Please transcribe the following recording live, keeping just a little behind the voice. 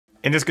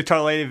In this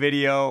guitarlele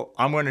video,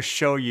 I'm going to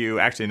show you,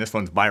 actually this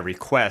one's by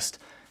request,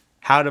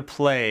 how to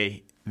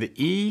play the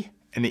E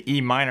and the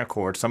E minor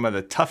chord, some of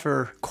the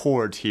tougher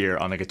chords here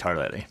on the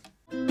guitarlele.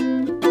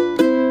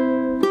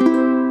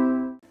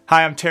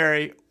 Hi, I'm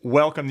Terry.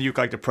 Welcome to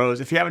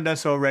ukelikethepros. If you haven't done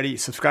so already,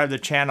 subscribe to the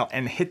channel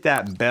and hit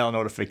that bell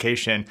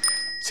notification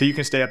so you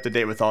can stay up to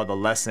date with all the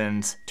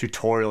lessons,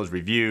 tutorials,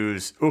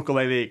 reviews,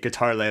 ukulele,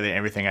 guitarlele,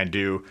 everything I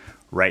do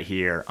right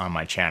here on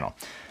my channel.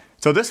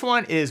 So this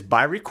one is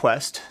by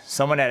request.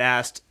 Someone had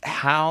asked,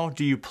 how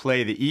do you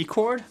play the E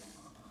chord?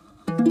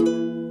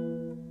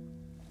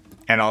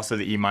 And also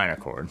the E minor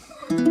chord.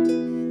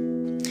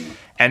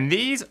 And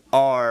these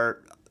are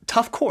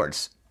tough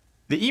chords.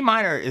 The E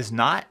minor is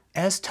not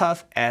as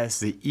tough as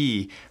the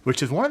E,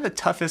 which is one of the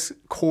toughest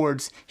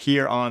chords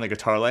here on the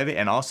guitarlele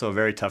and also a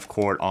very tough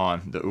chord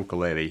on the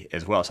ukulele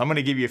as well. So I'm going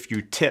to give you a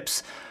few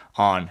tips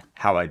on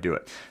how I do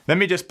it. Let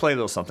me just play a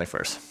little something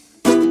first.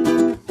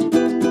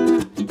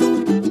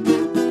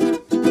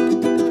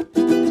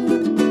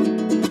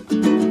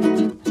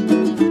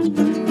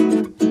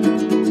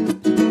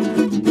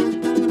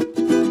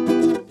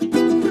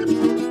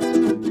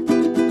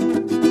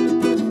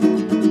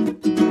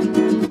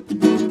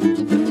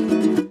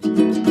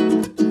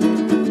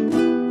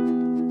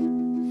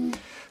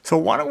 So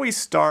why don't we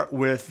start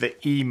with the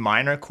E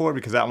minor chord,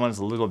 because that one's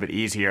a little bit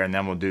easier, and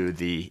then we'll do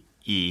the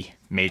E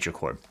major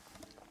chord.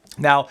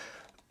 Now,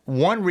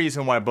 one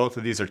reason why both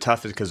of these are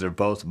tough is because they're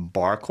both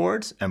bar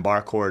chords, and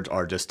bar chords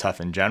are just tough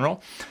in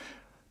general.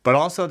 But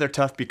also they're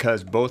tough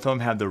because both of them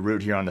have the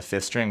root here on the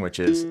 5th string, which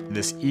is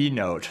this E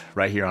note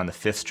right here on the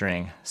 5th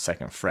string,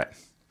 2nd fret.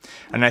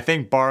 And I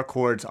think bar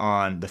chords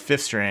on the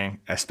 5th string,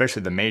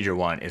 especially the major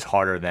one, is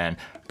harder than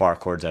bar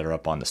chords that are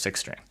up on the 6th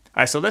string.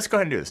 All right, so let's go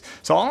ahead and do this.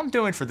 So all I'm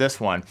doing for this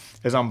one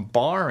is I'm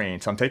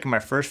barring, so I'm taking my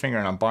first finger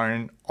and I'm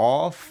barring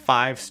all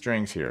 5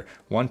 strings here.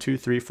 1, 2,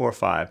 3, 4,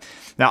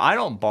 5. Now I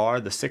don't bar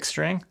the 6th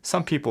string.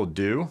 Some people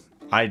do.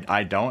 I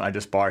don't. I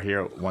just bar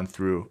here 1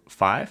 through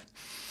 5.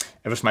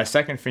 It was my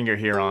 2nd finger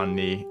here on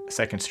the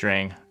 2nd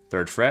string,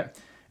 3rd fret.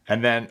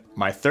 And then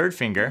my 3rd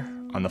finger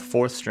on the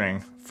 4th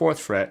string, 4th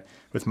fret,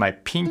 with my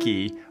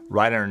pinky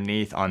right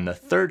underneath on the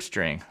 3rd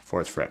string,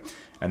 4th fret.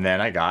 And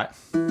then I got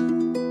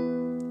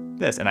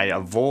this, and I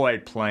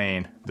avoid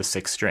playing the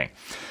 6th string.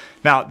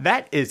 Now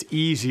that is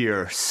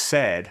easier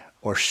said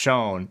or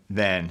shown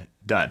than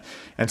done.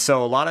 And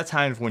so a lot of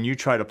times when you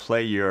try to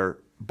play your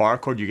bar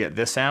chord, you get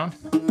this sound.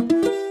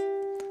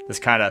 This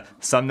kind of,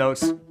 some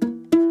notes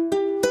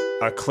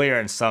are clear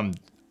and some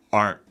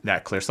aren't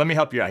that clear. So let me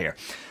help you out here.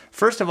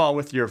 First of all,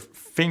 with your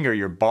finger,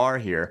 your bar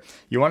here,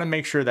 you want to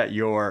make sure that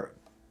you're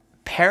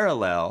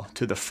parallel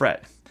to the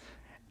fret.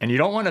 And you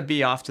don't want to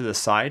be off to the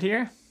side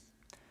here,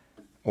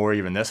 or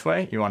even this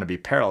way. You want to be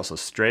parallel, so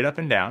straight up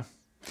and down.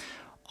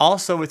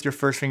 Also with your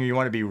first finger, you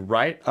want to be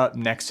right up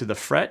next to the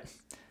fret,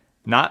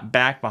 not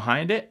back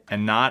behind it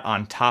and not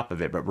on top of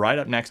it, but right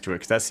up next to it,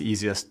 because that's the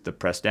easiest to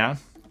press down.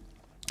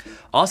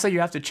 Also, you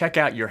have to check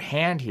out your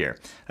hand here.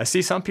 I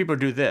see some people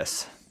do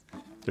this.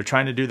 They're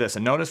trying to do this,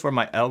 and notice where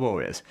my elbow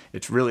is.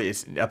 It's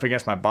up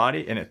against my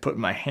body, and it put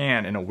my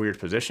hand in a weird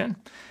position.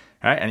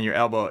 Right? And your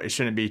elbow, it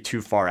shouldn't be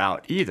too far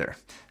out either.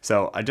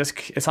 So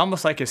it's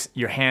almost like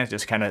your hand's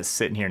just kind of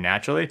sitting here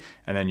naturally,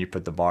 and then you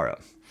put the bar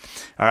up.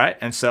 All right,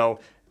 and so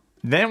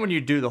then when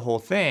you do the whole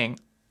thing,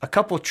 a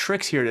couple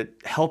tricks here to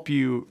help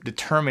you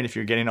determine if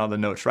you're getting all the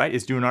notes right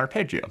is do an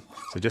arpeggio.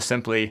 So just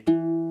simply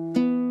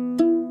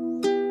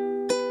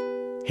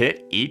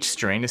hit each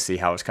string to see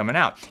how it's coming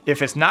out.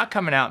 If it's not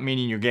coming out,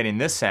 meaning you're getting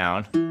this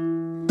sound,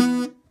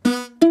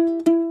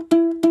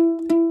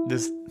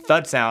 this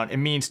thud sound, it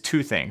means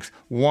two things.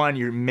 One,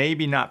 you're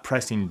maybe not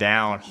pressing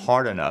down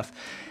hard enough.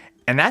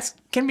 And that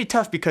can be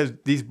tough because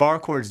these bar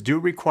chords do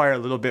require a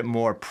little bit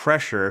more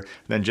pressure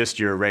than just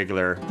your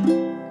regular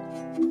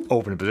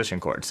open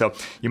position chord. So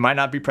you might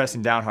not be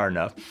pressing down hard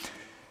enough.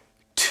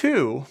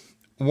 Two,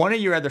 one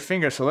of your other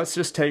fingers, so let's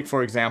just take,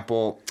 for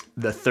example,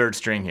 the 3rd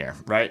string here,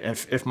 right?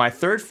 If my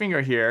 3rd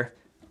finger here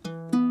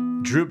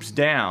droops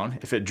down,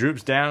 if it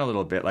droops down a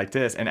little bit like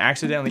this and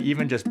accidentally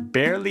even just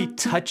barely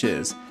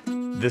touches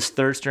this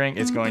 3rd string,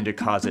 it's going to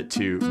cause it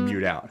to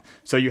mute out.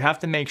 So you have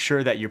to make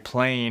sure that you're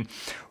playing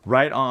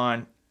right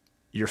on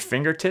your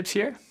fingertips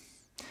here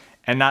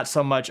and not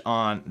so much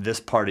on this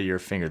part of your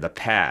finger, the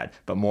pad,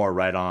 but more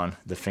right on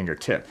the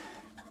fingertip.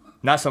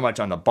 Not so much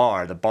on the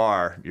bar. The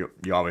bar,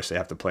 you obviously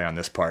have to play on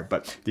this part,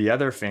 but the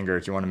other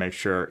fingers, you want to make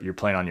sure you're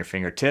playing on your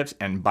fingertips,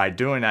 and by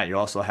doing that, you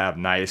also have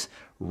nice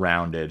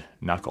rounded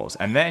knuckles.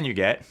 And then you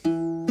get,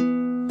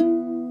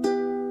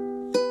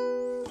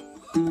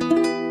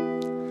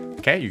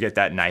 okay, you get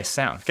that nice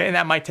sound. Okay, and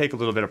that might take a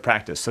little bit of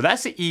practice. So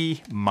that's the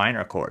E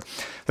minor chord.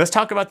 Let's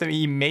talk about the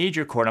E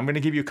major chord. I'm going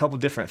to give you a couple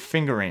different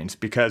fingerings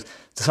because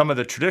some of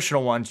the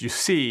traditional ones you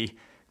see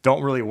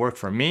don't really work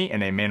for me,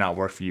 and they may not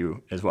work for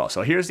you as well.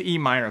 So here's the E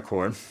minor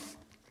chord.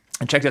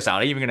 And check this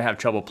out, I'm even going to have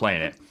trouble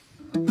playing it.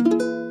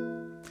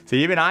 So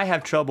even I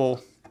have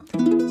trouble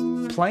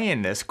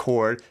playing this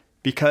chord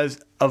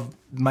because of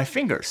my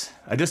fingers.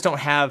 I just don't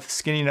have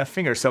skinny enough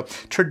fingers. So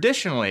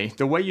traditionally,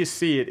 the way you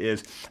see it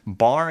is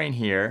barring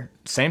here,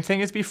 same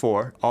thing as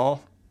before,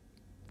 all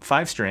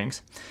 5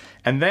 strings.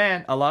 And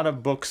then a lot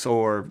of books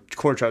or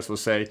chord charts will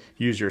say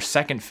use your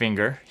second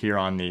finger here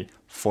on the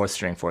 4th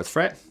string, 4th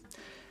fret,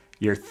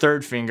 your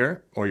 3rd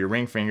finger or your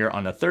ring finger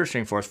on the 3rd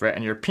string, 4th fret,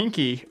 and your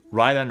pinky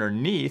right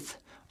underneath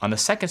on the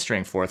 2nd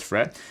string, 4th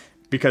fret,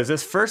 because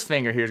this 1st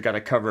finger here's got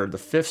to cover the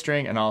 5th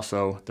string and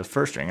also the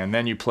 1st string, and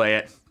then you play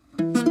it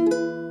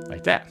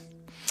like that.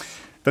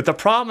 But the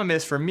problem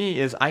is for me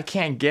is I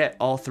can't get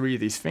all 3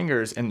 of these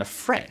fingers in the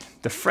fret.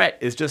 The fret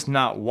is just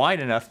not wide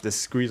enough to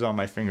squeeze all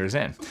my fingers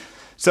in.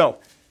 So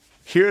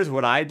here's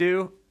what I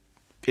do.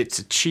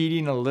 It's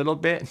cheating a little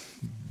bit,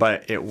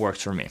 but it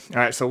works for me. All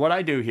right, so what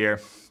I do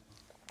here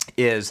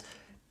is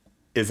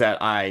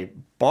that I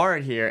bar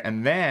it here,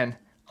 and then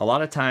a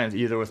lot of times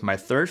either with my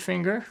 3rd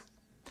finger,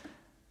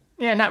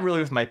 yeah, not really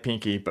with my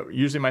pinky, but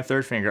usually my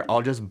 3rd finger,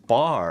 I'll just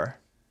bar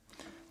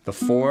the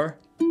 4,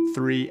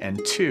 3,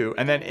 and 2,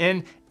 and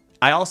then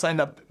I also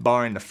end up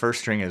barring the 1st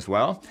string as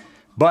well.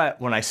 But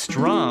when I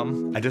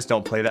strum, I just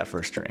don't play that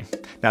 1st string.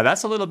 Now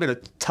that's a little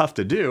bit tough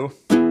to do.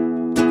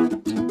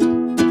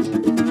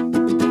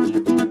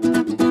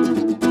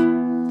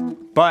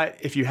 But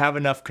if you have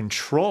enough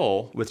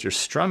control with your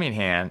strumming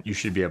hand, you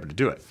should be able to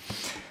do it.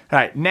 All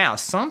right, now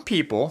some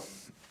people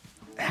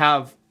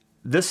have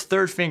this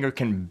 3rd finger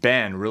can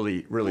bend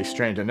really, really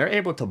strange, and they're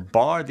able to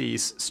bar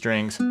these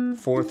strings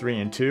 4, 3,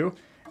 and 2,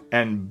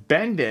 and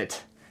bend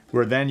it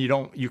where then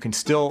you can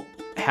still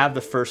have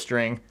the 1st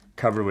string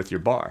covered with your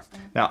bar.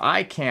 Now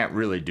I can't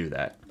really do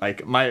that.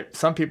 Like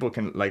some people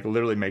can like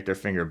literally make their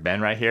finger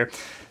bend right here,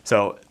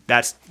 so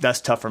that's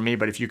tough for me.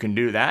 But if you can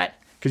do that,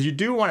 because you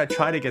do want to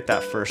try to get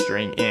that 1st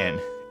string in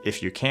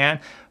if you can,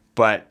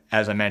 but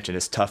as I mentioned,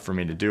 it's tough for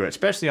me to do it,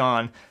 especially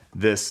on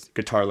this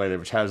guitarlele,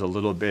 which has a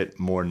little bit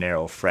more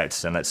narrow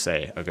frets than, let's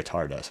say, a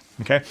guitar does,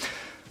 okay?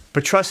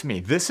 But trust me,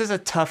 this is a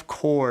tough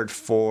chord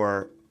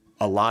for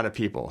a lot of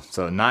people,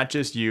 so not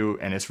just you,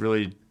 and it's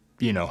really,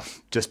 you know,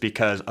 just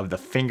because of the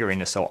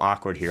fingering is so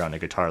awkward here on the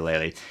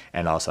guitarlele,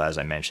 and also, as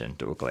I mentioned,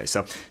 the ukulele.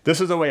 So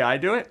this is the way I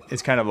do it.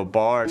 It's kind of a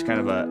bar, it's kind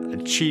of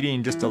a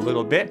cheating just a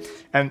little bit,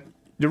 and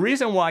the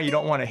reason why you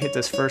don't want to hit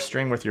this 1st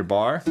string with your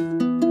bar,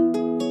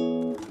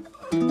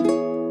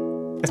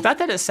 it's not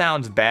that it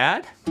sounds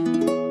bad.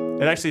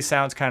 It actually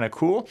sounds kind of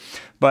cool,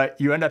 but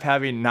you end up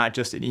having not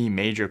just an E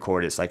major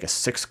chord, it's like a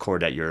 6th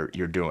chord that you're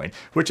doing,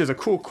 which is a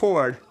cool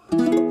chord.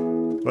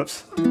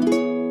 Whoops.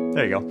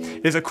 There you go.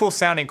 It's a cool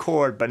sounding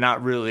chord, but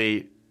not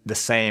really the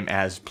same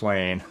as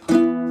playing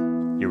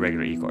your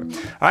regular E chord.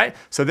 All right,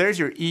 so there's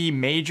your E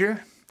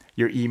major,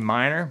 your E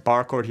minor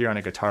bar chord here on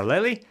a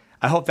guitarlele.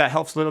 I hope that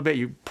helps a little bit.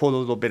 You pulled a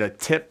little bit of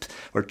tip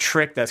or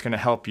trick that's going to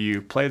help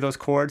you play those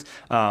chords.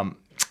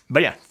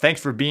 But yeah, thanks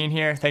for being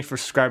here. Thanks for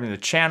subscribing to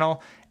the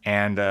channel,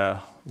 and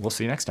we'll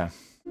see you next time.